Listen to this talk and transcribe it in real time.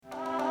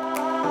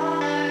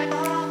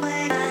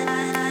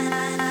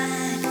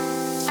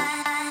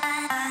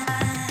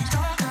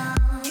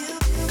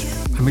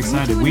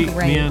excited. We're doing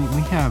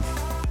great.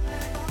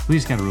 We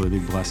just got a really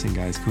big blessing,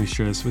 guys. Can we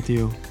share this with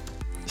you?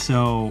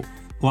 So,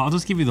 I'll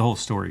just give you the whole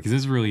story because this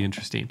is really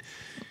interesting.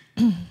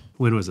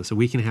 When was this? A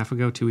week and a half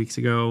ago? 2 weeks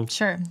ago?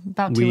 Sure.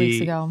 About 2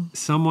 weeks ago.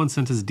 Someone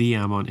sent us a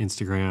DM on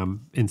Instagram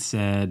and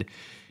said,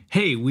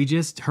 hey, we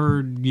just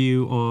heard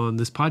you on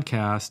this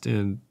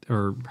podcast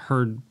or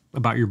heard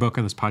about your book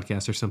on this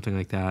podcast or something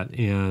like that.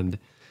 And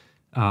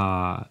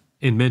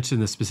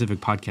mentioned this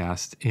specific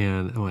podcast.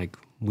 And I'm like,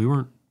 we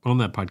weren't on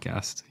that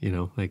podcast,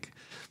 like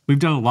we've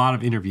done a lot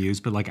of interviews,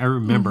 but like I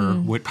remember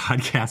what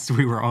podcast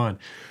we were on.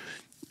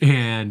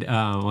 And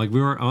we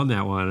were on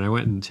that one, and I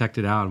went and checked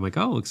it out. I'm like,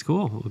 oh, it looks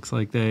cool. It looks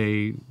like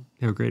they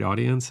have a great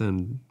audience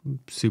and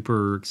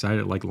super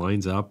excited. It like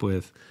lines up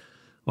with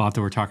a lot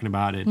that we're talking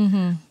about.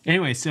 And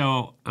anyway,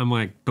 so I'm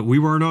like, but we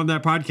weren't on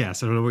that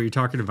podcast. I don't know what you're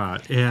talking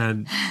about.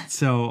 And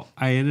so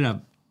I ended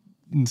up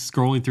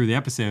scrolling through the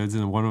episodes,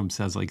 and one of them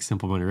says like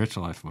Simple Money Rich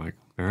Life. I'm like,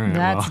 all right,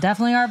 that's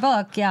definitely our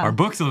book. Yeah. Our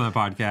book's on that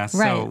podcast.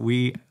 Right. So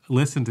we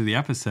listened to the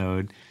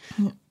episode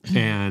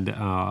and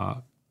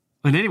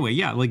anyway,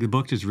 like the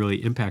book just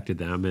really impacted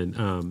them. And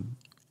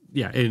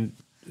and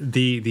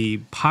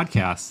the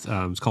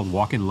podcast is called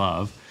Walk in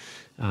Love.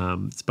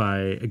 It's by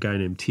a guy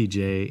named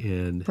TJ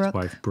and his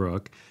wife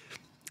Brooke.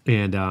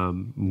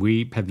 And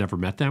we have never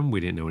met them. We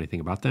didn't know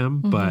anything about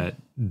them, but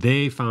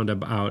they found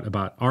out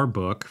about our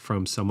book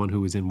from someone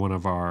who was in one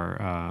of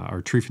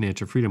our True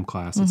Financial Freedom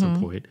class at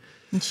some point.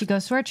 And she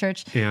goes to our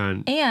church.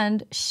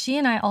 And she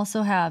and I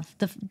also have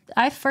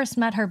I first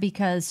met her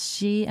because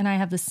she and I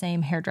have the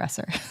same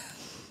hairdresser.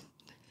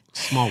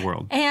 Small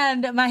world.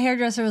 And my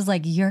hairdresser was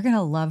like, you're going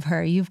to love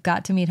her. You've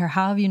got to meet her.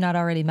 How have you not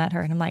already met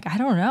her? And I'm like, I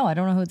don't know. I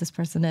don't know who this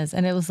person is.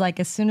 And it was like,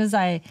 as soon as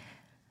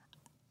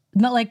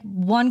not like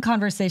one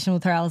conversation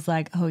with her, I was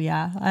like, oh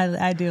yeah,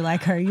 I do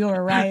like her. You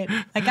were right.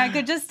 Like I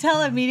could just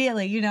tell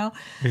immediately,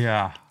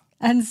 Yeah.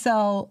 And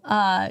so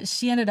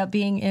she ended up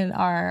being in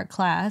our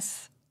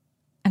class,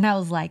 and I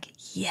was like,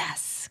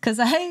 yes. Because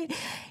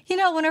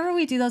whenever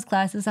we do those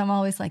classes, I'm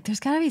always like, there's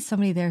got to be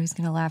somebody there who's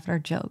going to laugh at our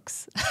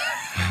jokes.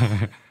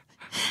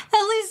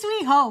 At least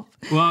we hope.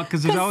 Well,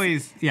 because there's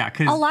always,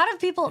 because a lot of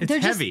people,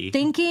 they're heavy. Just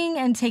thinking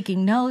and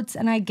taking notes,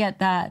 and I get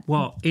that.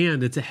 Well,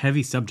 and it's a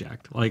heavy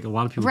subject. Like a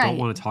lot of people don't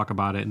want to talk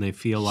about it, and they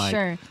feel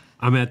like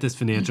I'm at this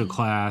financial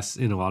class,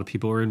 and a lot of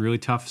people are in really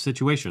tough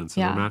situations, so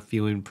they're not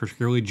feeling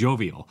particularly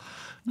jovial.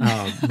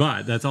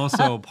 But that's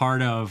also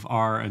part of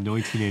our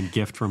anointing and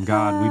gift from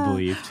God, we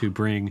believe, to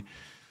bring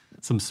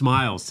some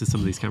smiles to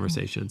some of these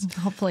conversations.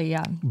 Hopefully,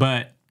 yeah.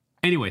 But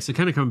anyway, so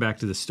kind of coming back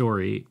to the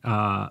story,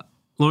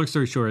 long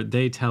story short,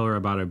 they tell her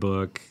about our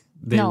book.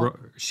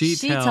 She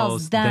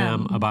tells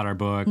them about our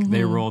book.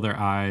 They roll their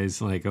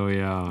eyes like, oh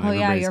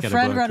yeah, your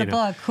friend wrote a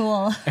book.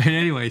 Cool. And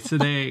anyway, so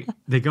they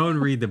go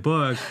and read the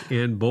book,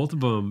 and both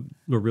of them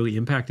were really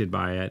impacted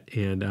by it.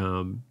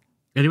 And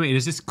anyway,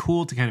 it's just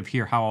cool to kind of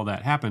hear how all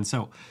that happened.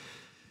 So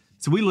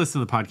we listen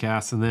to the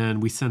podcast, and then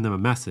we send them a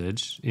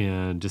message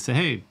and just say,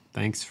 hey,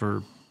 thanks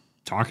for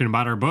talking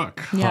about our book.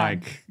 Yeah.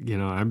 Like,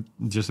 I'm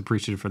just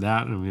appreciative for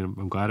that. And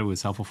I'm glad it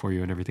was helpful for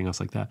you and everything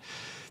else like that.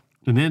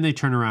 And then they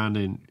turn around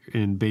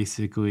and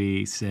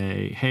basically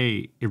say,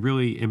 hey, it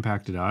really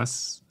impacted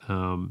us.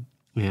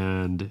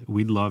 And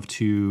we'd love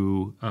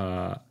to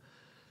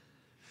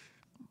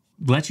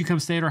let you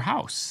come stay at our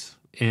house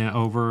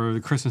over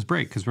the Christmas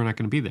break because we're not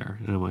going to be there.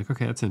 And I'm like,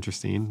 okay, that's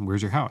interesting.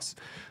 Where's your house?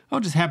 Oh,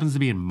 it just happens to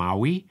be in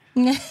Maui.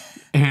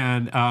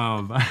 And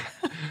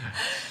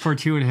for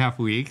 2.5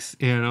 weeks.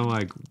 And I'm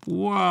like,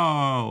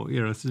 whoa,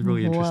 this is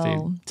really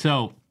interesting.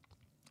 So,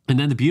 and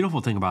then the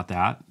beautiful thing about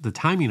that, the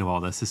timing of all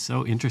this is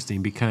so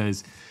interesting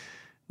because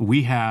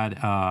we got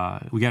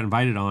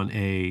invited on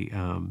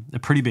a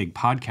pretty big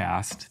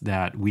podcast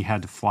that we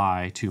had to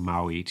fly to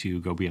Maui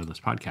to go be on this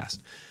podcast.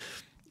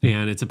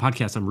 And it's a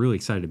podcast I'm really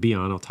excited to be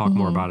on. I'll talk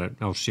more about it.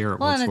 I'll share it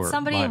once. Well, and it's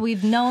somebody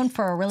we've known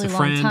for a really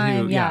long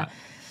time. Yeah.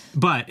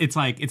 But it's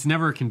like, it's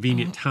never a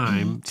convenient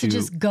time to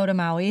just go to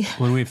Maui.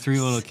 When we have 3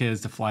 little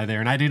kids to fly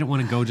there. And I didn't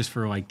want to go just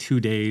for like 2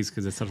 days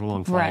because it's such a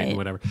long flight and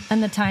whatever.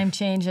 And the time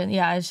change. And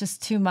it's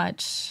just too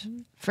much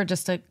for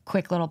just a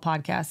quick little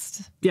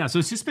podcast. Yeah. So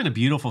it's just been a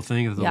beautiful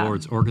thing that the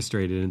Lord's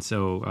orchestrated. And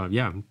so, a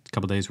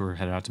couple of days we're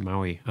headed out to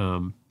Maui.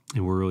 And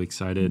we're really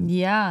excited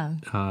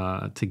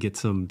to get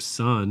some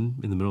sun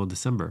in the middle of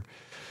December.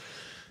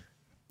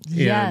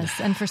 Yes.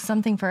 And for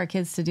something for our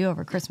kids to do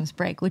over Christmas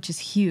break, which is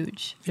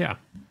huge. Yeah.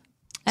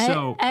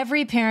 So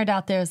every parent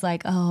out there is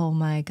like, oh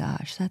my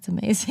gosh, that's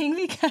amazing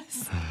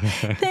because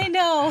they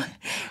know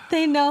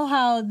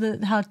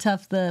how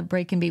tough the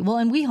break can be. Well,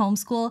 and we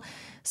homeschool,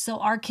 so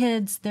our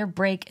kids, their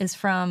break is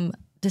from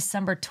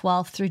December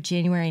 12th through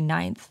January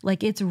 9th.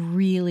 Like it's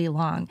really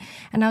long.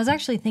 And I was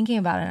actually thinking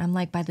about it. I'm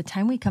like, by the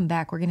time we come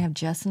back, we're going to have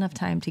just enough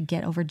time to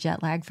get over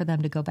jet lag for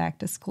them to go back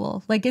to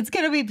school. Like it's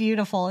going to be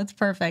beautiful. It's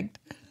perfect.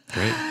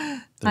 Great.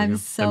 I'm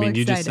so excited.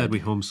 You just said we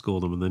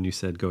homeschooled them, and then you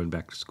said going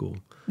back to school.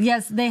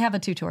 Yes, they have a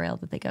tutorial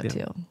that they go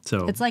to.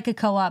 So it's like a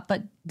co-op,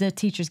 but the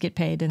teachers get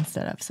paid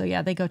instead of. So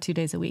they go 2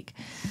 days a week.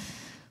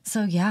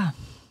 So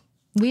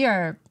we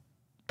are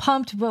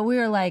pumped, but we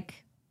were like,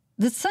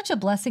 this is such a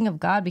blessing of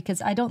God,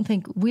 because I don't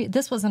think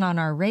this wasn't on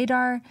our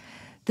radar.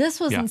 This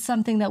wasn't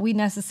something that we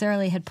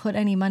necessarily had put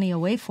any money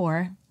away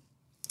for.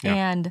 Yeah.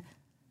 And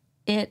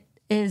it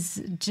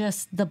is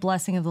just the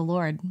blessing of the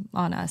Lord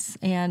on us.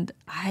 And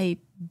I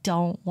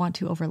don't want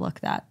to overlook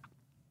that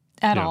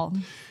at all.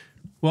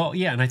 Well,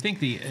 yeah. And I think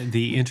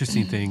the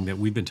interesting thing that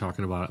we've been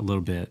talking about a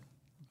little bit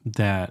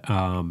that,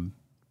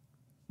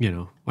 you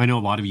know, I know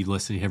a lot of you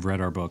listening have read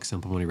our book,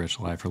 Simple Money, Rich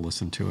Life, or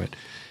listened to it.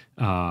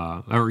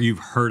 Or you've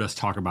heard us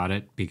talk about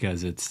it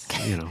because it's,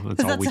 you know,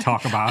 that's all we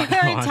talk about.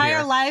 Our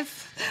entire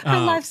life,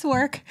 our life's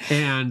work.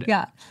 And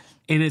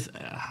it's,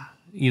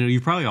 you know,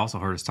 you've probably also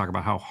heard us talk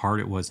about how hard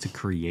it was to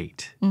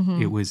create.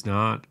 Mm-hmm. It was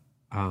not,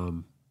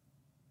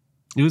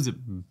 it was a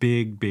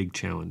big, big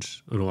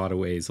challenge in a lot of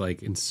ways,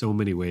 like in so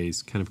many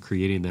ways, kind of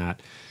creating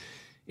that.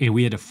 And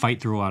we had to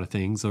fight through a lot of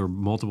things. There were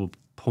multiple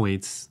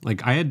points.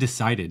 Like I had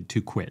decided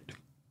to quit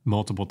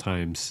multiple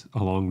times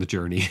along the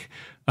journey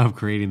of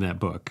creating that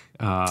book.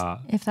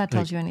 If that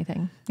tells you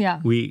anything.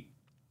 Yeah.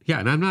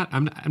 And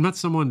I'm not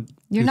someone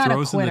You're who not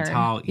throws a in quitter. the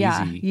towel easy.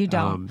 Yeah, you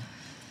don't.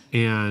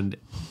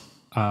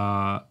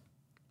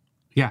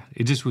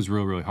 It just was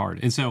really, really hard.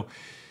 And so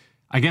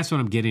I guess what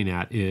I'm getting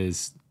at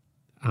is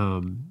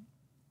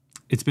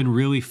it's been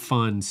really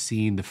fun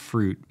seeing the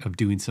fruit of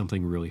doing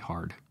something really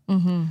hard.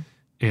 Mm-hmm.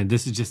 And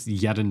this is just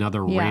yet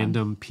another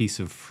random piece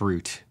of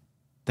fruit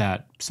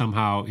that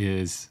somehow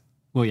is,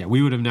 this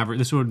would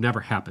have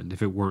never happened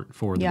if it weren't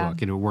for the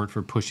book and it weren't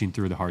for pushing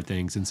through the hard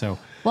things. And so,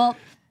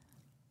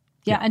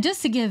 and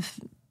just to give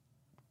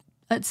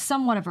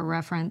somewhat of a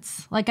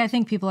reference, like I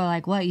think people are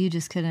like, what, you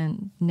just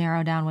couldn't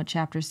narrow down what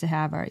chapters to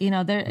have, or, you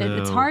know,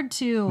 it's hard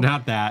to,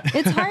 not that.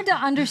 It's hard to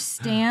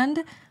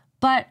understand,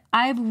 but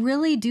I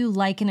really do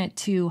liken it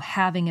to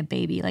having a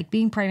baby, like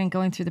being pregnant,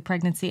 going through the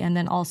pregnancy, and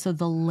then also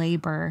the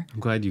labor. I'm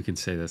glad you can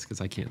say this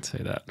because I can't say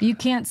that. You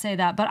can't say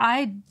that, but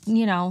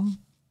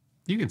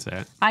you can say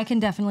it. I can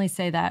definitely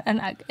say that.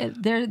 And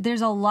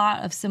there's a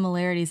lot of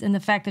similarities in the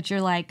fact that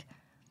you're like,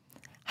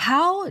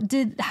 how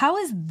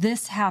is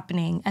this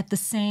happening at the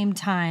same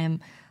time?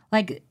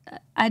 Like,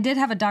 I did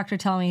have a doctor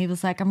tell me, he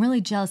was like, I'm really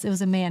jealous. It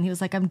was a man. He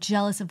was like, I'm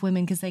jealous of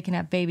women because they can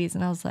have babies.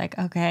 And I was like,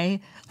 okay,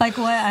 like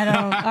what? I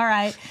don't, all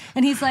right.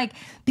 And he's like,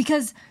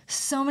 because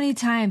so many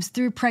times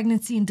through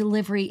pregnancy and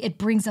delivery, it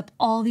brings up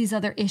all these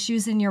other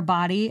issues in your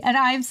body. And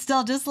I'm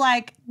still just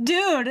like,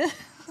 dude,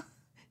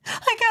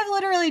 like I've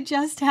literally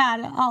just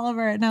had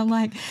Oliver. And I'm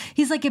like,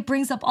 he's like, it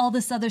brings up all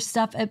this other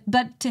stuff.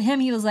 But to him,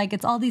 he was like,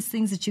 it's all these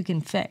things that you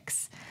can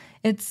fix.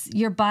 It's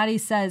your body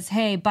says,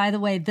 hey, by the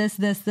way, this,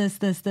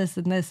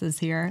 and this is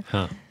here.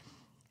 Huh.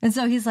 And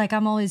so he's like,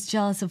 I'm always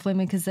jealous of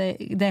women because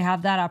they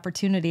have that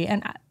opportunity.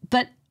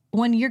 But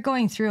when you're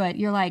going through it,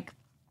 you're like,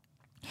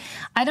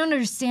 I don't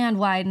understand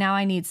why now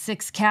I need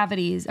 6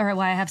 cavities, or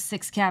why I have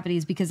 6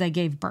 cavities because I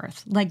gave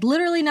birth. Like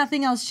literally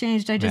nothing else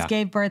changed. I just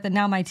gave birth and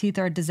now my teeth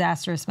are a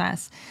disastrous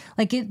mess.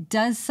 Like it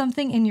does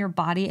something in your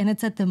body and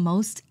it's at the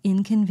most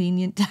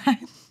inconvenient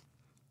time.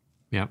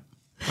 Yep.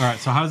 All right.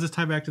 So how does this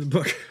tie back to the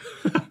book?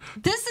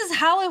 This is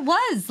how it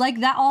was. Like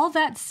that, all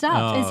that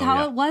stuff is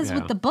how it was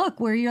with the book,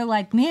 where you're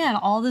like, man,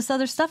 all this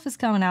other stuff is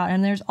coming out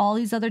and there's all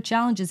these other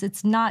challenges.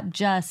 It's not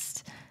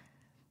just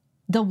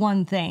the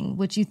one thing,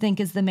 which you think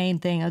is the main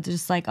thing of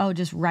just like,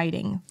 just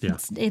writing. Yeah.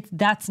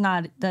 That's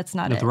not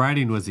it. The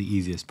writing was the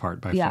easiest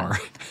part by far.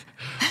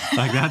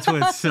 Like that's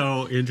what's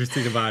so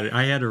interesting about it.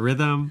 I had a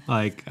rhythm.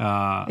 Like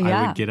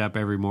I would get up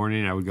every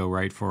morning. I would go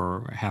write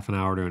for half an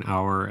hour to an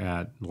hour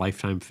at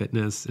Lifetime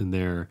Fitness in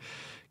their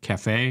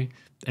cafe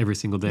every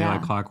single day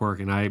like clockwork.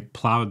 And I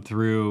plowed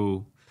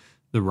through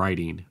the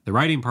writing. The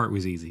writing part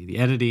was easy. The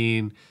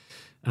editing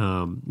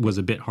was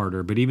a bit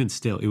harder, but even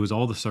still, it was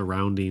all the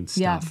surrounding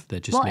stuff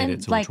that just made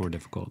it so much more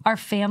difficult. Our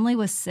family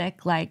was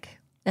sick like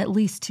at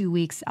least 2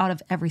 weeks out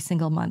of every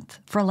single month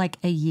for like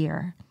a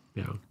year.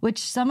 Yeah. Which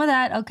some of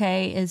that,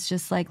 is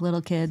just like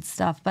little kids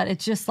stuff, but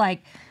it's just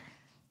like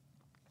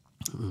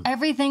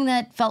everything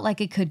that felt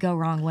like it could go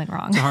wrong went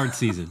wrong. It's a hard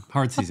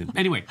season.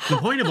 Anyway, the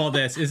point of all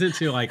this isn't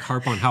to like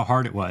harp on how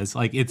hard it was.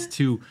 Like it's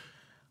to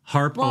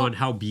harp on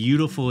how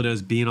beautiful it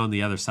is being on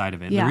the other side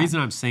of it. Yeah. The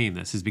reason I'm saying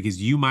this is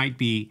because you might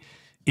be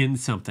in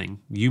something.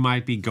 You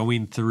might be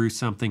going through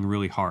something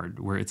really hard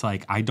where it's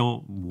like, I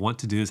don't want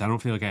to do this. I don't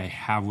feel like I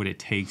have what it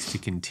takes to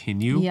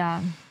continue.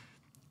 Yeah.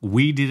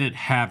 We didn't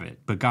have it,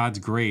 but God's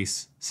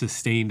grace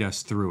sustained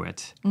us through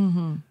it.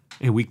 Mm-hmm.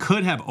 And we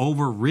could have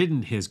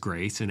overridden his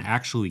grace and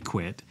actually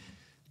quit,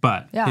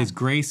 but his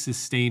grace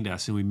sustained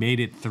us and we made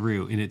it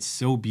through. And it's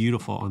so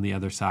beautiful on the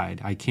other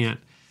side.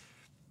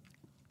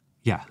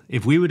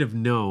 If we would have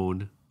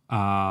known,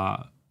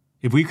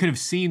 if we could have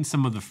seen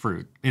some of the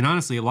fruit, and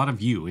honestly, a lot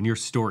of you and your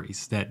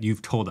stories that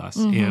you've told us,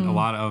 and a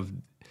lot of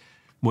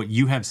what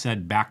you have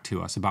said back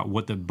to us about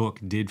what the book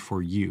did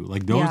for you,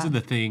 like those are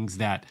the things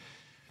that,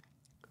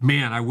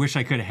 man, I wish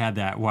I could have had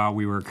that while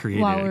we were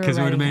creating it, because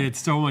it would have made it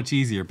so much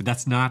easier. But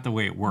that's not the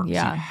way it works.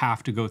 Yeah. You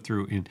have to go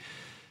through and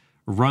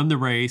run the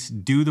race,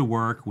 do the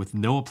work with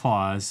no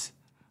applause,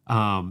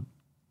 and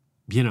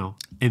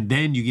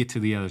then you get to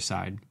the other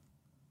side.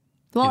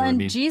 Well, You know what I and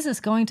mean? Jesus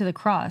going to the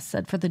cross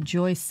said, for the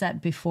joy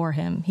set before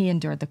him, he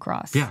endured the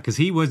cross. Yeah, because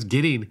he was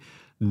getting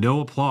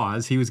no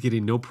applause. He was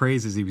getting no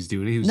praise as he was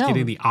doing it. He was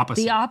getting the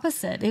opposite. The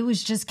opposite. It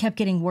was just kept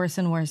getting worse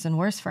and worse and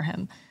worse for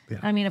him. Yeah.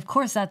 I mean, of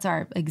course, that's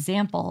our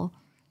example.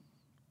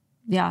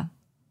 Yeah.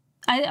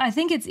 I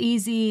think it's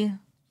easy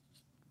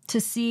to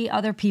see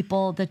other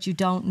people that you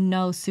don't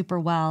know super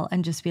well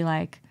and just be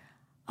like,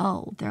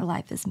 oh, their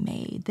life is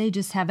made. They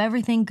just have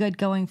everything good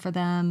going for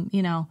them,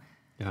 you know.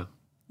 Yeah.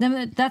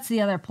 Then that's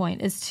the other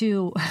point is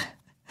to,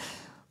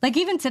 like,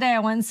 even today I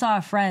went and saw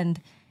a friend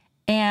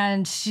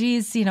and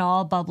she's, you know,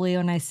 all bubbly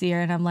when I see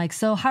her and I'm like,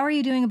 so how are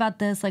you doing about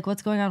this? Like,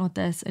 what's going on with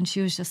this? And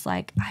she was just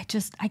like,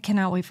 I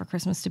cannot wait for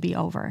Christmas to be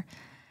over.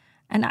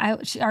 And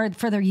or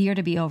for the year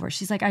to be over.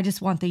 She's like, I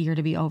just want the year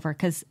to be over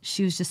because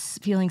she was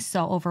just feeling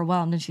so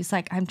overwhelmed. And she's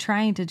like, I'm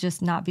trying to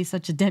just not be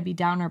such a Debbie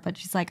Downer, but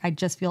she's like, I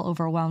just feel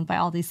overwhelmed by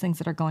all these things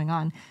that are going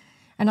on.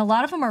 And a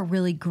lot of them are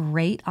really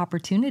great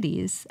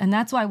opportunities. And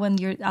that's why when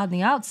you're on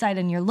the outside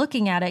and you're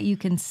looking at it, you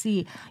can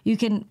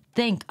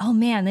think, oh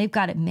man, they've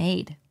got it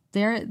made.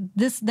 They're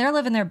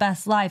living their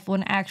best life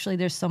when actually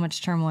there's so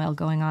much turmoil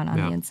going on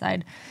the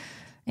inside.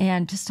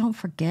 And just don't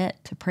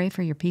forget to pray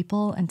for your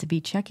people and to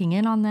be checking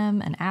in on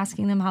them and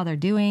asking them how they're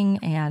doing.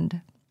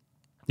 And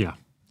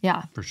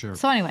yeah, for sure.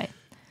 So anyway.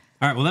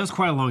 All right. Well, that was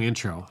quite a long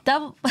intro.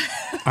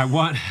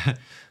 What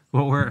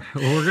we're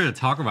going to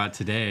talk about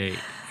today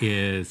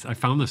is I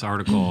found this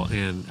article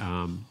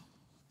and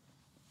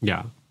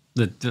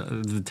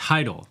the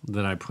title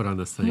that I put on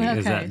this thing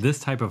is that this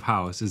type of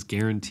house is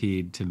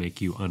guaranteed to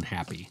make you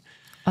unhappy.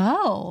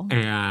 Oh.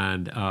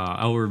 And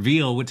I'll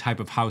reveal what type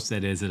of house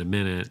that is in a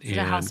minute and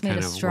a house made kind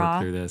of of straw?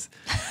 work through this.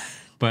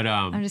 But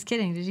I'm just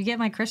kidding. Did you get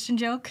my Christian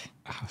joke?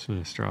 house made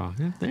of straw.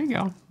 Yeah, there you go.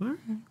 All right.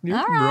 You're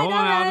All right, rolling all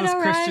out right, those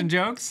all Christian right.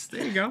 jokes.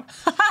 There you go.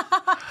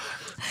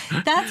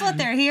 That's what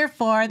they're here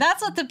for.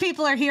 That's what the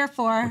people are here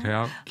for.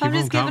 Yeah, keep I'm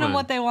just them giving them coming.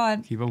 what they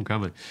want. Keep them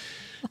coming.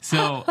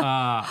 So,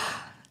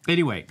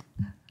 anyway,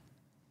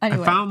 I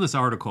found this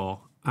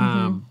article.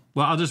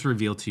 Well, I'll just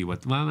reveal to you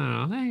what. Well,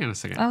 no, hang on a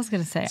second. I was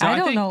going to say, So I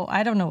don't know.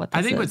 I don't know what this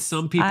is. I think what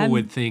some people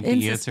would think in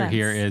the answer suspense.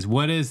 here is,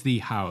 what is the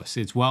house?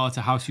 It's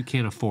a house you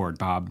can't afford,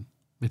 Bob.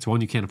 It's one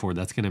you can't afford.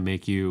 That's going to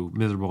make you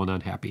miserable and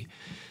unhappy.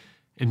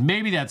 And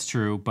maybe that's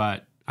true,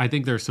 but I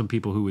think there's some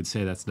people who would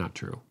say that's not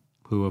true,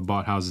 who have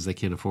bought houses they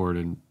can't afford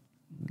and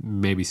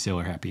maybe still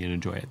are happy and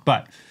enjoy it.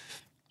 But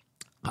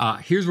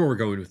here's where we're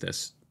going with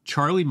this.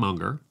 Charlie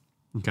Munger,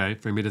 okay,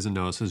 if anybody doesn't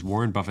know, this is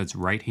Warren Buffett's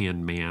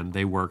right-hand man.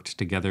 They worked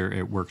together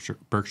at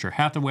Berkshire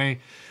Hathaway,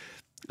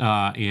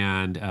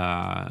 and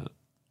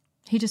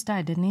He just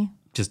died, didn't he?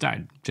 just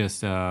died.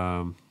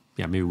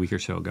 Maybe a week or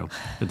so ago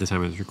at the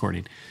time I was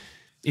recording.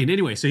 And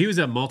anyway, so he was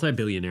a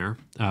multi-billionaire,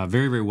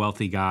 very, very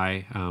wealthy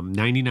guy,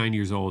 99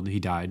 years old, he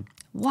died.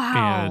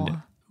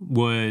 Wow.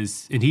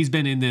 And he's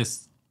been in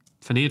this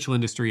financial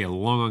industry a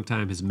long, long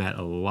time, has met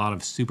a lot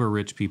of super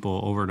rich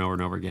people over and over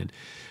and over again.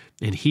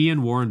 And he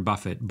and Warren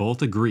Buffett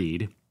both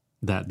agreed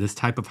that this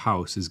type of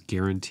house is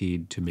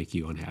guaranteed to make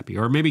you unhappy.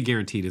 Or maybe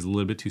guaranteed is a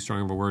little bit too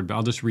strong of a word, but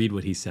I'll just read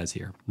what he says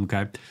here,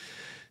 okay?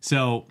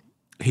 So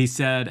he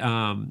said,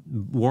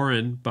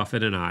 Warren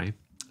Buffett and I,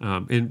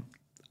 and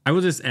I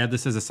will just add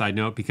this as a side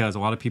note because a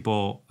lot of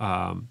people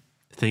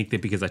think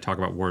that because I talk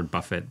about Warren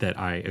Buffett that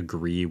I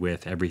agree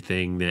with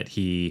everything that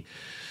he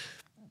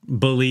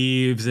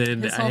believes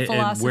and His whole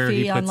where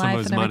he philosophy on puts some life of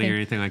his and money or everything.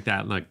 anything like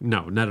that. Like,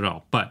 no, not at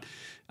all. But,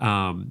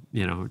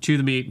 chew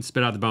the meat and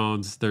spit out the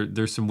bones.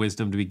 There's some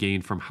wisdom to be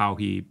gained from how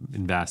he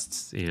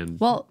invests and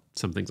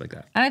some things like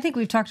that. And I think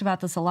we've talked about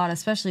this a lot,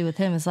 especially with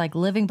him, is like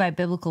living by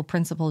biblical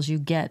principles, you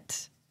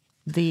get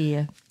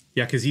the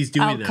Yeah, because he's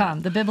doing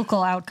outcome, the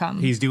biblical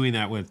outcome. He's doing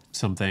that with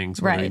some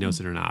things, whether he Right. knows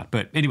it or not.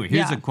 But anyway,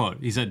 here's Yeah. a quote.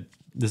 He said,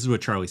 this is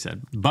what Charlie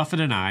said. Buffett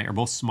and I are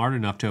both smart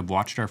enough to have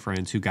watched our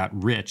friends who got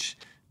rich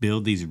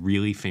build these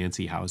really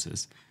fancy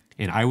houses.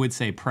 And I would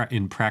say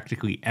in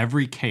practically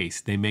every case,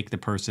 they make the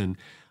person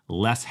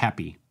less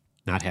happy,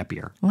 not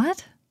happier.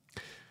 What?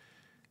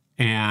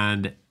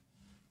 And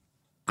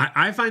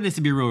I find this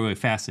to be really, really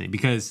fascinating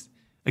because,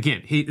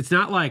 again, it's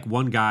not like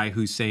one guy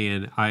who's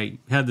saying, I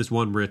had this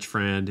one rich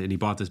friend and he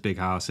bought this big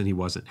house and he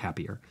wasn't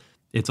happier.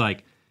 It's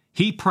like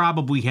he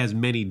probably has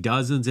many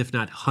dozens, if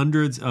not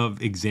hundreds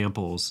of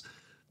examples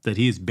that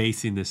he is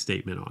basing this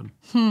statement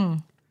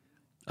on.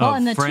 Well,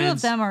 and the two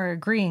of them are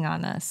agreeing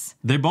on this.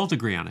 They both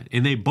agree on it.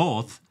 And they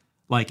both,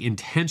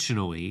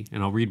 intentionally,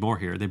 and I'll read more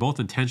here, they both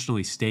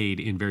intentionally stayed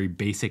in very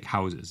basic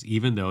houses,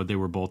 even though they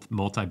were both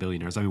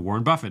multi-billionaires. I mean,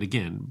 Warren Buffett,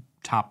 again,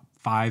 top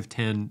 5,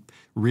 10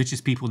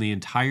 richest people in the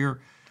entire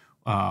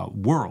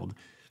world,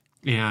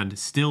 and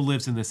still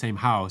lives in the same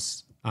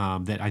house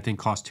that I think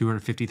cost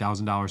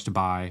 $250,000 to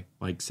buy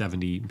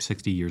 70,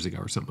 60 years ago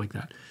or something like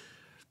that.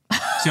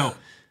 So,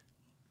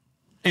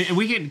 and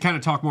we can kind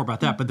of talk more about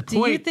that, but the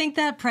point... Do you think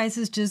that price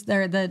is just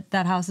there,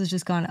 that house has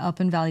just gone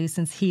up in value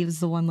since he was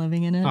the one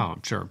living in it? Oh,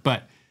 sure.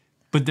 But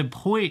the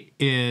point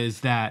is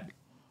that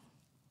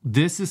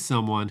this is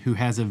someone who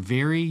has a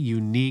very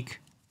unique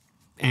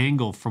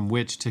angle from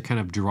which to kind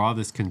of draw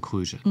this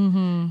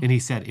conclusion. And he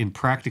said, in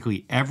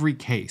practically every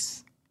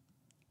case,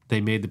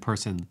 they made the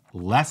person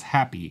less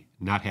happy,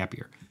 not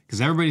happier.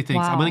 Because everybody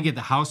thinks, I'm going to get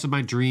the house of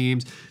my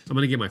dreams. I'm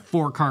going to get my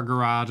 4-car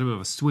garage. I'm going to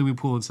have a swimming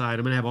pool inside.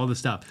 I'm going to have all this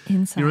stuff.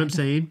 Inside. You know what I'm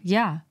saying?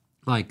 Yeah.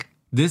 Like,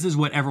 this is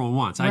what everyone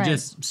wants. Right. I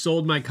just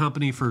sold my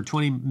company for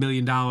 $20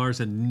 million,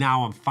 and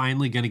now I'm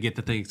finally going to get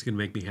the thing that's going to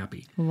make me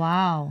happy.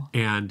 Wow.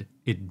 And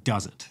it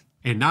doesn't.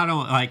 And not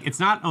only, like, it's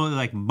not only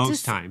like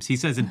most times. He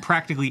says in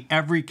practically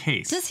every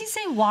case. Does he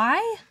say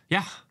why?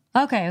 Yeah.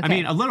 Okay. I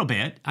mean, a little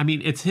bit. I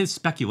mean, it's his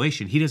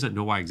speculation. He doesn't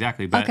know why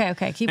exactly. But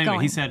Okay. Keep anyway,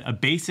 going. He said a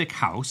basic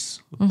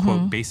house,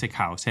 quote, basic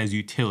house has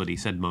utility,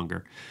 said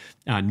Munger,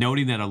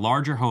 noting that a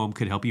larger home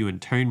could help you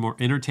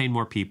entertain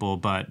more people,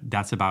 but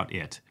that's about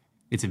it.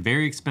 It's a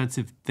very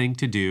expensive thing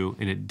to do,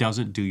 and it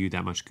doesn't do you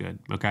that much good,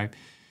 okay?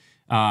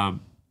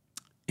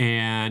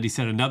 And he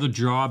said another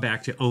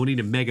drawback to owning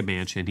a mega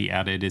mansion, he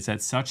added, is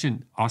that such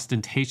an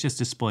ostentatious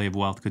display of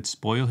wealth could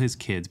spoil his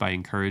kids by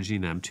encouraging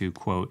them to,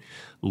 quote,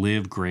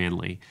 live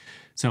grandly.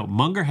 So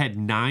Munger had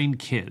 9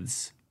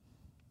 kids,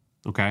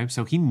 okay?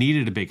 So he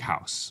needed a big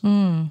house,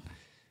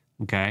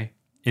 okay?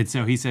 And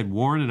so he said,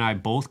 Warren and I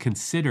both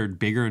considered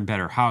bigger and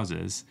better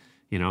houses,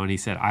 you know, and he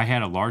said, I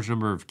had a large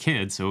number of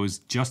kids, so it was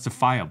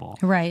justifiable.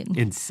 Right.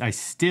 And I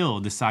still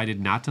decided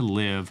not to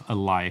live a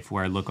life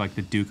where I look like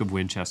the Duke of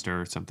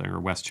Winchester or something, or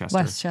Westchester.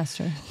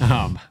 Westchester.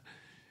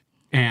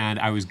 And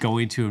I was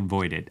going to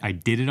avoid it. I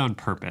did it on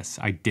purpose.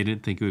 I didn't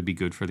think it would be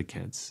good for the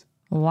kids.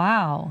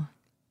 Wow.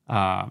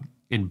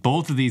 And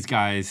both of these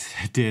guys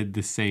did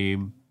the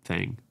same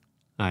thing.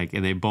 Like,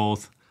 and they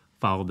both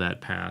followed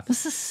that path.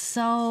 This is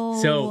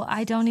so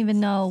I don't even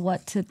know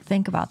what to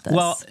think about this.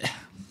 Well,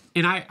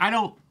 and I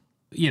don't,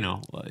 you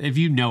know, if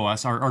you know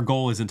us, our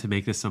goal isn't to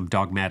make this some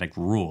dogmatic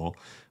rule,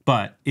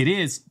 but it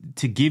is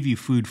to give you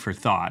food for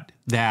thought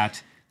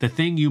that the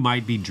thing you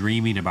might be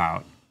dreaming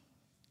about,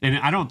 and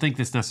I don't think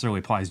this necessarily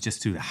applies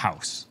just to the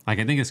house. Like,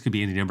 I think this could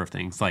be any number of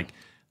things, like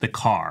the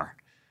car,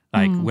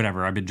 like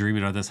whatever. I've been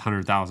dreaming of this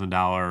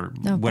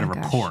 $100,000 whatever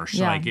Porsche.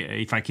 Yeah. Like,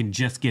 if I can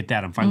just get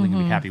that, I'm finally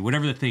going to be happy.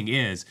 Whatever the thing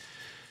is,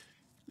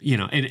 you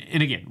know,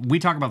 and again, we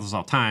talk about this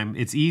all the time.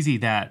 It's easy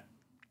to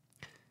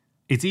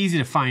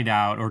find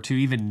out or to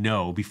even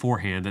know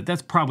beforehand that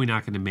that's probably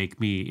not going to make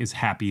me as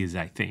happy as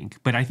I think.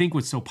 But I think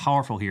what's so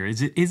powerful here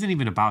is it isn't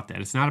even about that.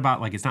 It's not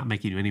about, like, it's not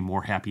making you any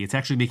more happy. It's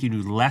actually making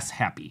you less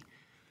happy.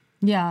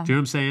 Yeah. Do you know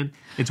what I'm saying?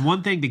 It's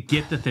one thing to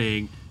get the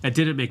thing that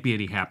didn't make me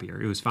any happier.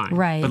 It was fine.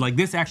 Right. But, like,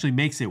 this actually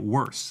makes it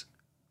worse.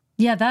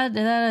 Yeah, that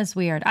is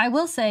weird. I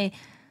will say,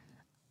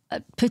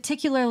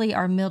 particularly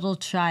our middle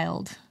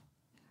child,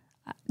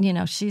 you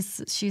know, she's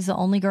the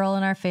only girl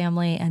in our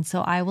family, and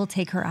so I will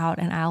take her out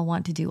and I'll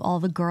want to do all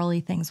the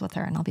girly things with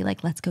her, and I'll be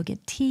like, let's go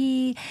get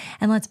tea,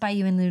 and let's buy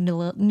you a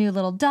new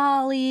little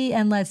dolly,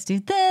 and let's do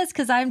this,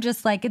 because I'm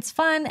just like, it's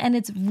fun, and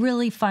it's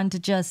really fun to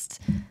just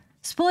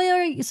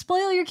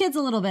spoil your kids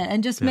a little bit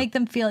and just make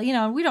them feel, you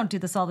know, we don't do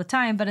this all the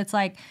time, but it's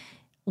like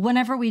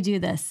whenever we do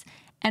this,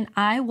 and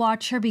I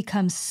watch her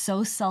become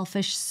so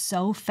selfish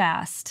so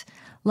fast,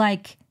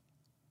 like,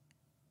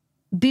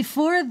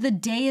 before the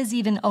day is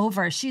even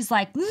over, she's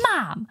like,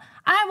 Mom,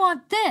 I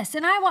want this,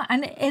 and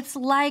it's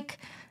like,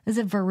 is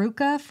it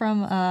Veruca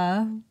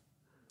from,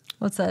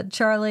 what's that,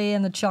 Charlie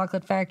and the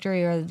Chocolate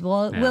Factory, or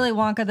Willy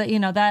Wonka, that, you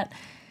know, that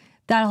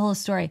whole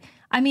story.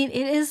 I mean,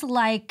 it is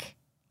like,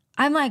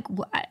 I'm like,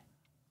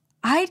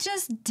 I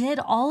just did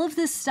all of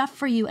this stuff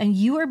for you, and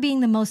you are being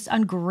the most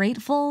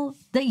ungrateful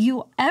that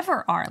you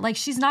ever are. Like,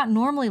 she's not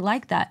normally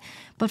like that,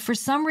 but for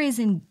some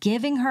reason,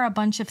 giving her a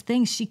bunch of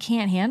things, she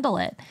can't handle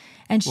it.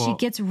 And she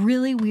gets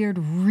really weird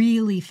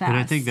really fast. And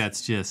I think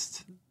that's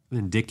just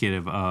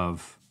indicative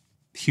of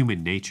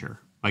human nature.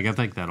 Like, I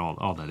think that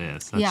all that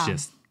is. That's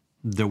just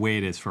the way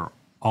it is for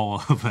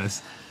all of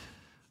us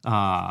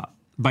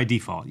by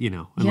default, you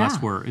know,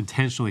 unless we're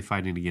intentionally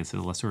fighting against it,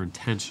 unless we're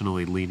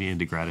intentionally leaning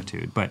into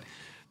gratitude. But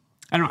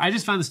I don't know. I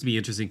just found this to be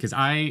interesting because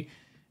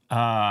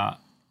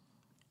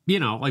you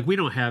know, like, we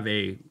don't have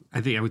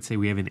I would say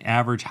we have an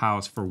average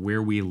house for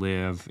where we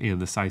live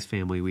and the size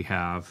family we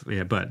have.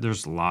 Yeah, but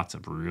there's lots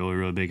of really,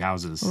 really big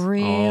houses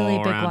really all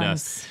big around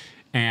ones. us.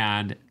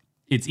 And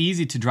it's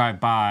easy to drive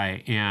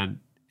by. And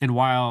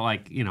while,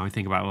 like, you know, I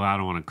think about, well, I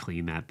don't want to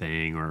clean that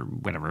thing or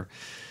whatever.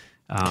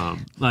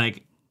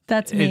 Like,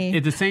 that's me.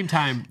 At the same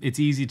time, it's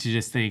easy to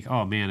just think,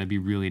 oh, man, it'd be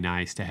really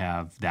nice to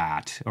have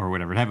that or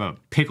whatever, to have a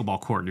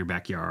pickleball court in your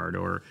backyard,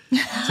 or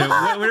so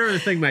whatever the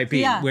thing might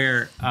be,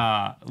 where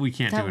we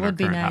can't do in our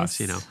current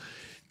house, you know.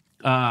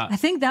 I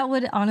think that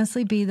would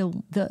honestly be the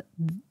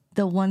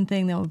one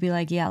thing that would be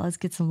like, yeah, let's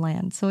get some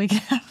land so we can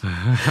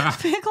have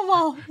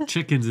pickleball.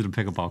 Chickens in a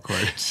pickleball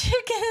court.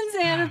 Chickens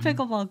and a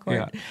pickleball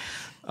court.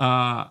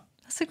 Yeah.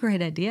 That's a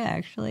great idea,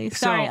 actually.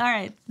 Sorry. All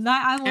right.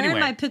 I'm wearing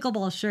my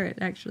pickleball shirt,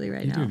 actually, right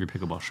now. You do have your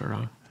pickleball shirt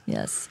on.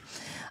 Yes.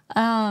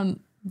 I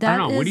don't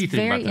know. What do you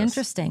think very about this?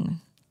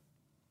 Interesting.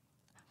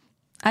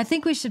 I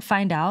think we should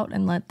find out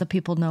and let the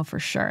people know for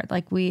sure.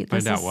 Like,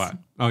 find out what?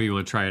 Oh, you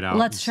want to try it out?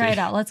 Let's try it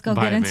out. Let's go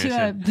get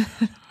into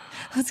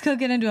Let's go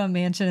get into a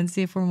mansion and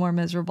see if we're more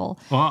miserable.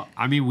 Well,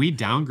 I mean, we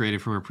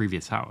downgraded from our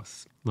previous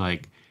house.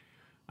 Like,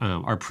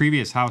 our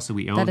previous house that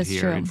we owned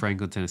here true. in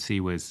Franklin, Tennessee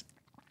was,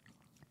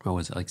 what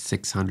was it, like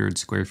 600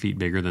 square feet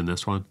bigger than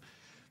this one?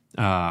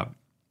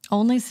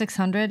 Only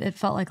 600? It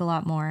felt like a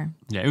lot more.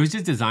 Yeah, it was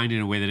just designed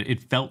in a way that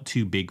it felt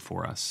too big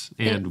for us.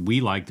 And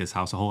we liked this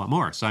house a whole lot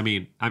more. So, I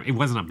mean, it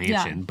wasn't a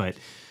mansion, but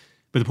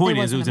the point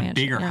is it was a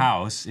bigger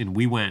house, and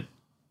we went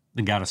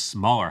and got a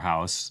smaller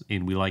house,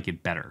 and we like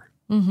it better.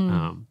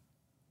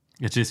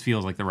 It just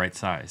feels like the right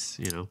size,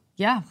 you know?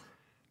 Yeah.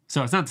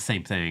 So it's not the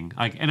same thing.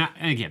 Like, and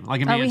again,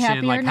 like a Are we mansion,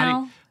 happier like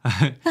now?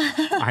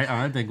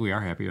 I think we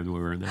are happier than we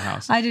were in the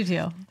house. I do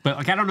too. But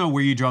like, I don't know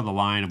where you draw the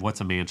line of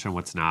what's a mansion,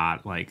 what's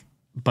not. Like,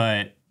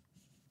 but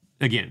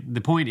again,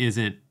 the point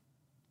isn't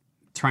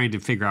trying to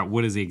figure out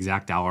what is the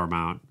exact dollar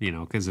amount, you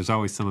know, because there's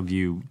always some of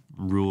you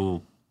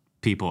rural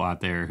people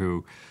out there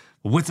who,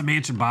 well, what's a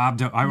mansion,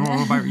 Bob?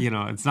 You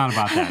know, it's not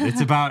about that.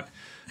 It's about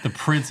the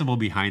principle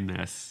behind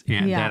this,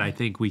 and that I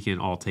think we can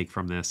all take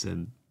from this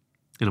and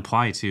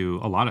apply to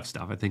a lot of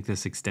stuff. I think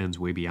this extends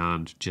way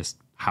beyond just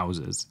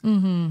houses.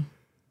 Yeah.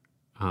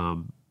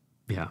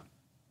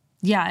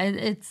 Yeah,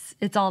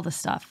 it's all the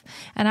stuff.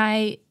 And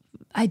I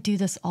do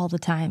this all the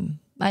time.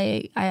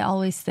 I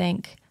always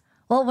think,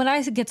 well, when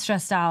I get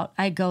stressed out,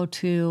 I go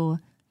to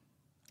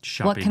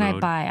Shopping what can mode. I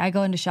buy? I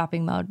go into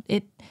shopping mode.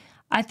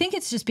 I think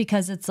it's just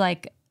because it's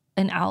like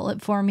an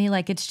outlet for me.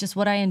 Like it's just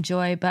what I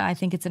enjoy, but I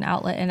think it's an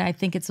outlet. And I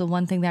think it's the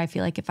one thing that I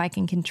feel like if I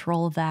can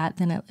control that,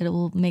 then it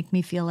will make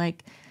me feel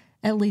like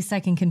at least I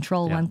can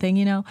control one thing,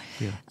 you know?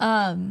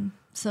 Yeah.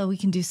 So we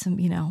can do some,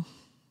 you know,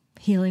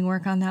 healing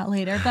work on that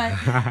later.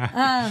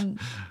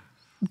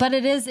 But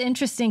it is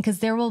interesting because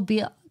there will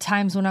be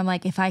times when I'm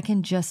like, if I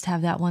can just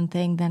have that one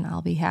thing, then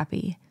I'll be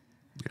happy.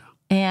 Yeah.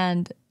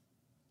 And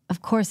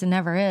of course it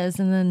never is.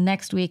 And then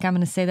next week I'm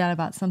going to say that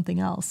about something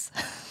else.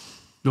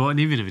 Well,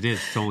 and even if it is,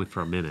 it's only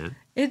for a minute.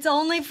 It's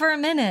only for a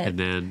minute.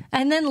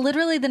 And then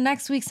literally the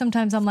next week,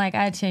 sometimes I'm like,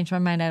 I changed my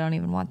mind. I don't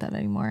even want that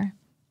anymore.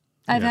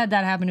 I've had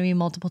that happen to me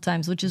multiple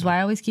times, which is why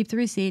I always keep the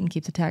receipt and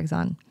keep the tags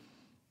on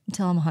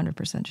until I'm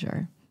 100%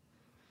 sure.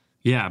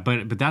 Yeah,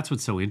 but that's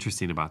what's so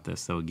interesting about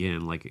this, though.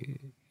 Again, like,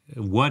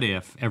 what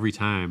if every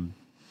time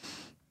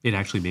it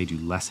actually made you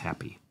less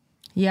happy?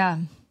 Yeah.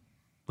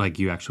 Like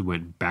you actually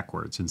went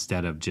backwards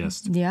instead of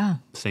just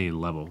staying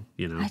level,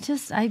 you know?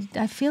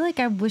 I feel like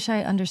I wish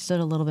I understood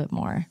a little bit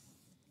more.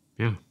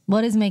 Yeah.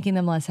 What is making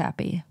them less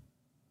happy?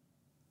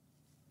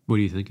 What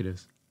do you think it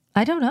is?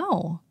 I don't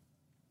know.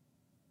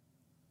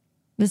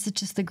 Is it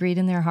just the greed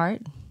in their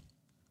heart?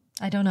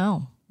 I don't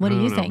know. What do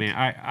you think? Man.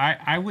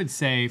 I would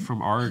say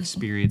from our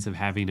experience of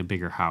having a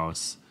bigger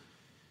house,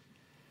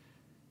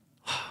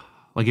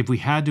 like if we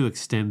had to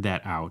extend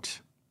that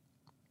out,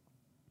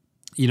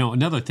 you know,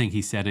 another thing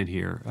he said in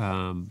here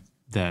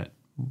that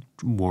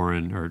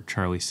Warren or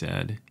Charlie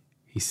said,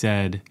 he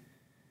said,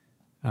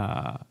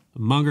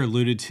 Munger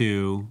alluded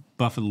to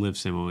Buffett lived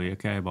similarly,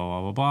 okay,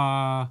 blah, blah,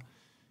 blah,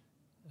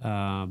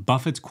 blah.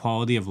 Buffett's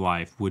quality of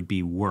life would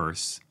be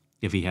worse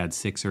if he had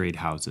 6 or 8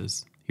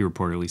 houses, he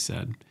reportedly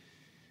said.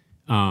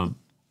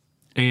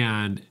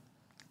 And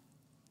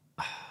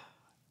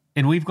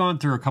we've gone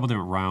through a couple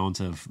different rounds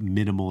of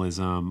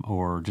minimalism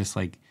or just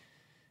like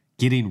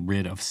getting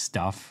rid of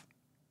stuff.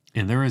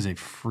 And there is a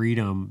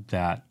freedom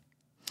that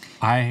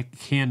I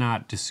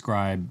cannot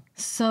describe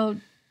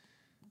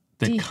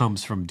that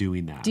comes from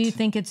doing that. Do you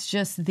think it's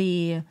just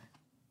the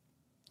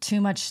too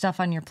much stuff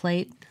on your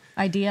plate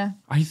idea?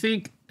 I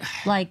think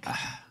like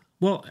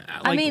well,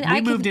 like I mean,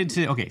 we moved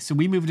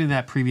into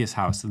that previous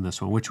house in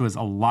this one, which was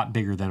a lot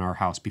bigger than our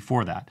house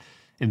before that.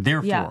 And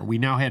therefore, we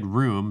now had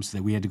rooms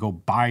that we had to go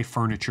buy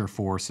furniture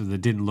for so that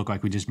it didn't look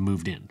like we just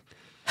moved in.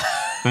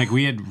 Like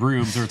we had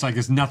rooms where it's like,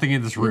 there's nothing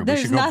in this room. We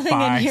should go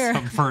buy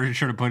some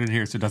furniture to put in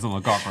here so it doesn't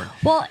look awkward.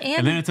 Well,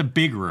 and then it's a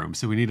big room,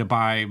 so we need to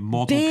buy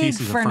multiple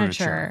pieces of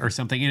furniture or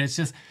something. And it's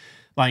just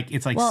like,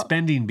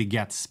 spending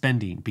begets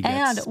spending.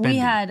 We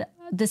had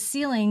the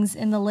ceilings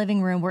in the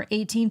living room were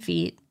 18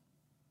 feet.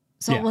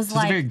 So it was so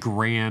like it's a very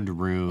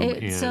grand room.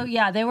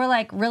 They were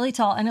like really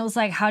tall. And it was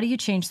like, how do you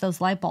change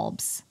those light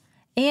bulbs?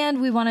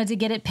 And we wanted to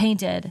get it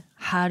painted.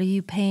 How do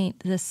you paint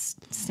this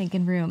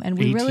stinking room? And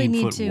we really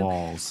need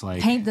to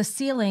paint the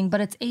ceiling, but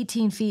it's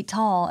 18 feet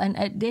tall.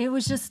 And it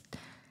was just...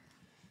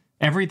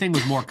 Everything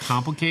was more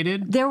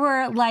complicated. There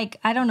were like,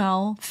 I don't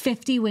know,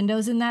 50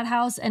 windows in that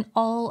house, and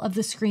all of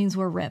the screens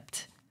were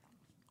ripped.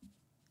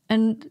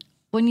 And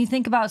when you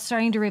think about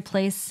starting to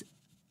replace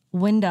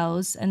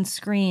windows and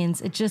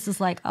screens, it just is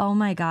like, oh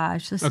my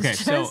gosh, this is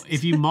just... So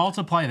if you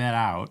multiply that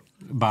out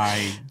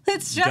by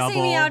it's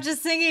stressing me out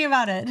just thinking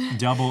about it.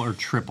 Double or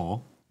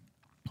triple.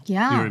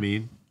 Yeah. You know what I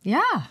mean?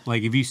 Yeah.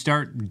 Like if you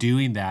start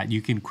doing that,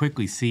 you can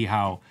quickly see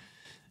how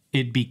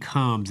it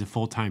becomes a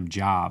full-time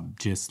job,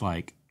 just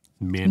like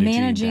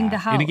managing the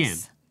house. And again,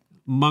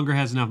 Munger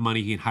has enough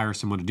money, he can hire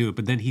someone to do it,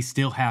 but then he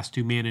still has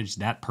to manage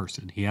that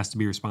person. He has to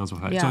be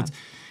responsible for it. Yeah. So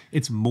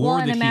it's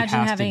more that he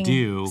has to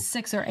do.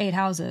 6 or 8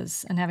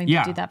 houses and having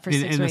to do that for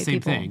 6 or 8 people. And the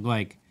same thing,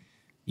 like,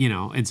 you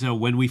know, and so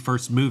when we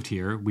first moved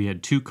here, we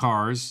had 2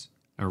 cars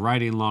a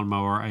riding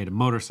lawnmower. I had a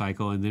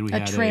motorcycle, and then we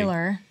had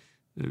trailer.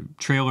 a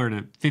trailer and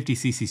a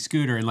 50cc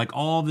scooter, and like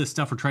all this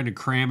stuff we're trying to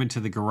cram into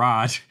the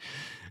garage,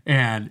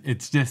 and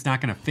it's just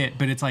not going to fit.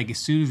 But it's like as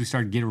soon as we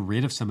started getting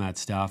rid of some of that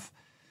stuff,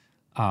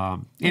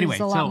 anyway,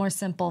 it's a lot more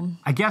simple.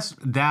 I guess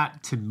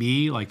that to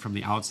me, like from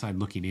the outside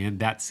looking in,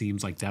 that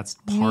seems like that's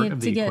part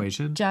of the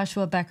equation. Get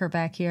Joshua Becker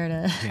back here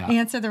to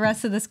answer the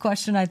rest of this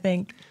question, I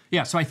think.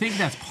 Yeah, so I think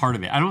that's part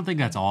of it. I don't think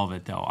that's all of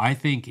it, though. I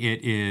think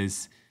it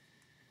is.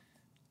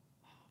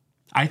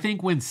 I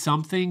think when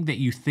something that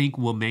you think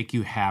will make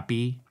you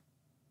happy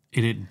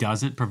and it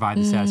doesn't provide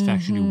the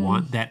satisfaction you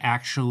want, that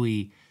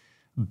actually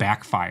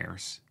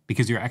backfires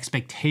because your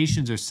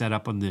expectations are set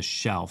up on this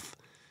shelf.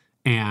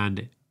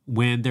 And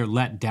when they're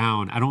let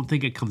down, I don't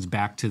think it comes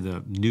back to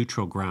the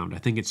neutral ground. I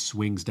think it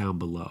swings down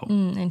below.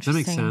 Interesting. Does that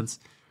make sense?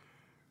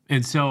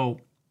 And so,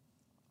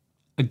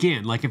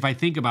 again, like if I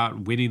think about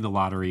winning the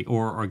lottery,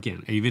 or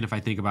again, even if I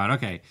think about,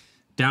 okay,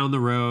 down the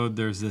road,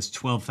 there's this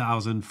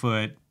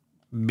 12,000-foot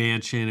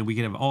mansion and we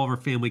could have all of our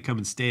family come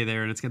and stay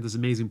there, and it's got this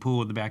amazing pool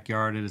in the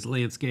backyard and it's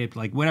landscaped,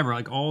 like whatever,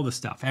 like all the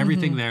stuff,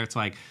 everything there. It's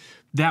like,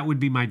 that would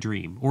be my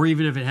dream. Or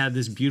even if it had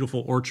this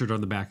beautiful orchard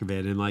on the back of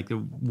it and like the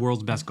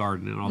world's best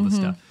garden and all this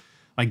stuff,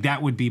 like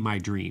that would be my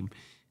dream.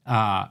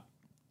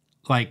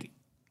 Like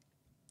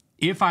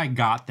if I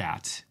got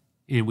that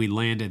and we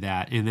landed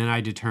that and then I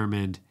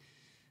determined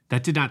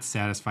that did not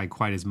satisfy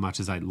quite as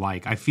much as I'd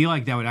like, I feel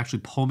like that would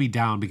actually pull me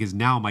down because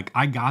now I'm like,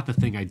 I got the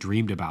thing I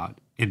dreamed about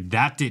and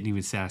that didn't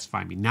even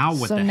satisfy me. Now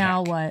what the heck? So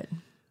now what?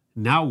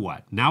 Now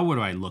what? Now what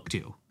do I look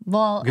to?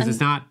 Well, because it's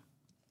not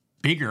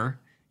bigger.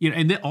 You know,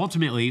 and then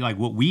ultimately, like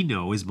what we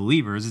know as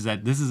believers is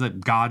that this is a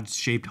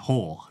God-shaped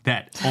hole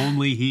that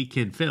only He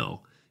can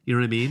fill. You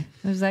know what I mean?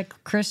 There's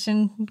that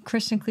Christian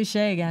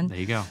cliche again. There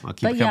you go. I'll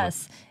keep but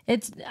yes,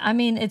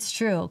 it's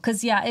true.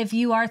 Because if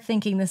you are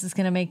thinking this is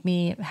going to make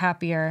me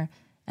happier,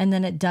 and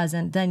then it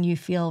doesn't, then you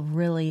feel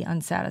really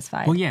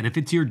unsatisfied. Well, yeah, and if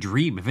it's your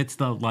dream, if it's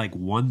the like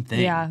one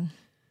thing,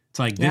 it's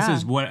like this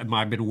is what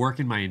I've been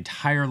working my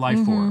entire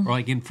life for, or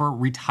like for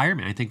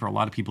retirement. I think for a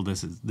lot of people,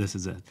 this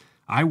is it.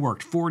 I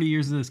worked 40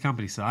 years in this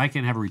company, so I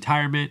can have a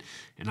retirement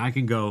and I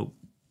can go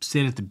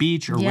sit at the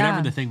beach or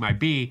whatever the thing might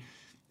be,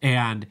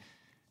 and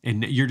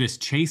you're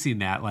just chasing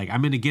that. Like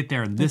I'm going to get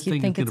there, and this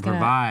thing is going to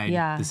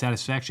provide the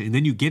satisfaction. And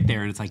then you get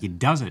there, and it's like it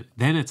doesn't.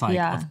 Then it's like,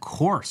 of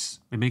course,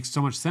 it makes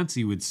so much sense.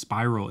 You would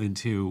spiral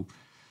into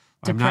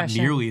depression. I'm not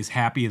nearly as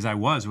happy as I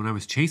was when I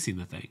was chasing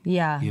the thing.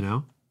 Yeah, you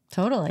know,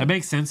 totally. That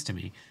makes sense to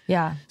me.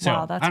 Yeah. So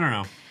wow, I don't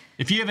know.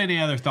 If you have any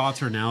other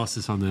thoughts or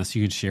analysis on this,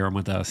 you can share them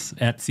with us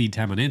at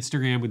SeedTime on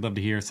Instagram. We'd love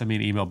to hear. Send me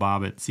an email,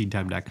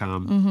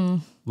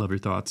 bob@seedtime.com. Love your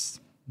thoughts.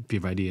 If you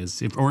have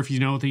ideas, or if you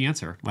know the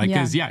answer, like,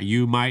 because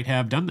you might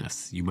have done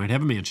this. You might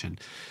have a mansion.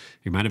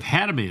 You might have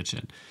had a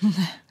mansion,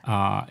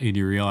 and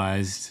you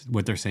realized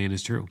what they're saying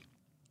is true.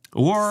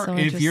 Or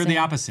if you're the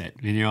opposite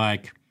and you're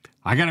like,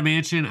 I got a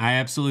mansion, I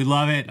absolutely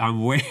love it,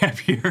 I'm way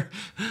happier.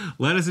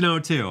 Let us know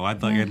too.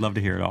 I'd love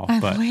to hear it all.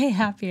 I'm way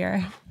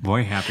happier.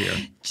 Way happier.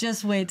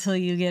 Just wait till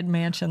you get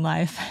mansion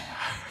life.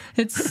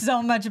 It's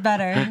so much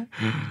better.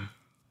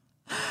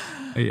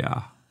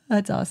 Yeah.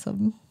 That's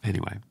awesome.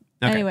 Anyway.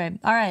 Okay. Anyway,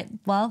 all right.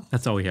 Well,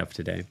 that's all we have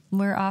today.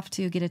 We're off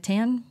to get a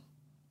tan.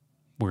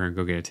 We're going to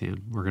go get a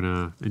tan. We're going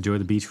to enjoy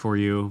the beach for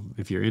you.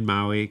 If you're in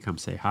Maui, come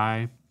say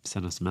hi.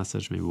 Send us a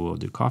message. Maybe we'll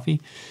do coffee.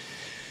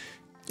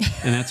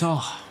 And that's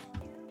all.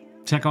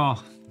 Check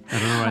all. I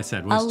don't know what I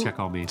said. What does check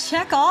all mean?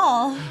 Check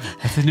all.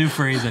 That's a new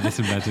phrase I just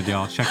invented,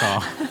 y'all. Check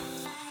all.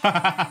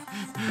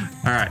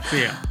 All right.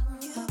 See ya.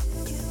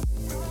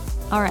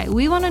 All right,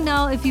 we want to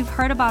know if you've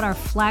heard about our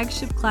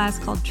flagship class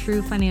called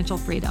True Financial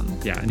Freedom.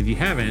 Yeah, and if you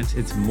haven't,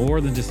 it's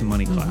more than just a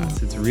money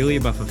class. It's really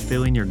about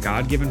fulfilling your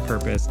God-given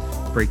purpose,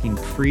 breaking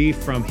free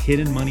from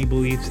hidden money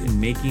beliefs,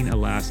 and making a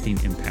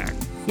lasting impact.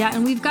 Yeah,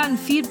 and we've gotten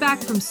feedback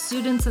from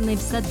students, and they've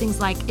said things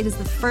like, it is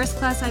the first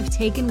class I've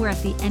taken where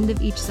at the end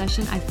of each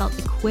session, I felt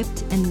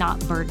equipped and not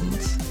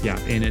burdened. Yeah,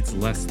 and it's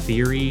less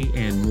theory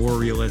and more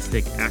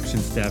realistic action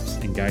steps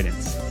and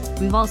guidance.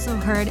 We've also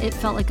heard it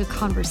felt like a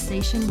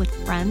conversation with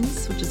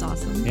friends, which is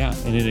awesome. Yeah,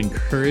 and it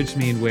encouraged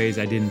me in ways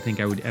I didn't think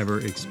I would ever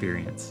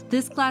experience.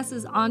 This class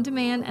is on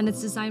demand, and it's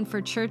designed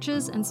for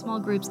churches and small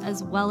groups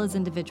as well as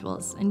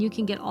individuals. And you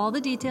can get all the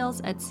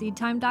details at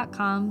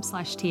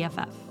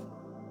seedtime.com/TFF.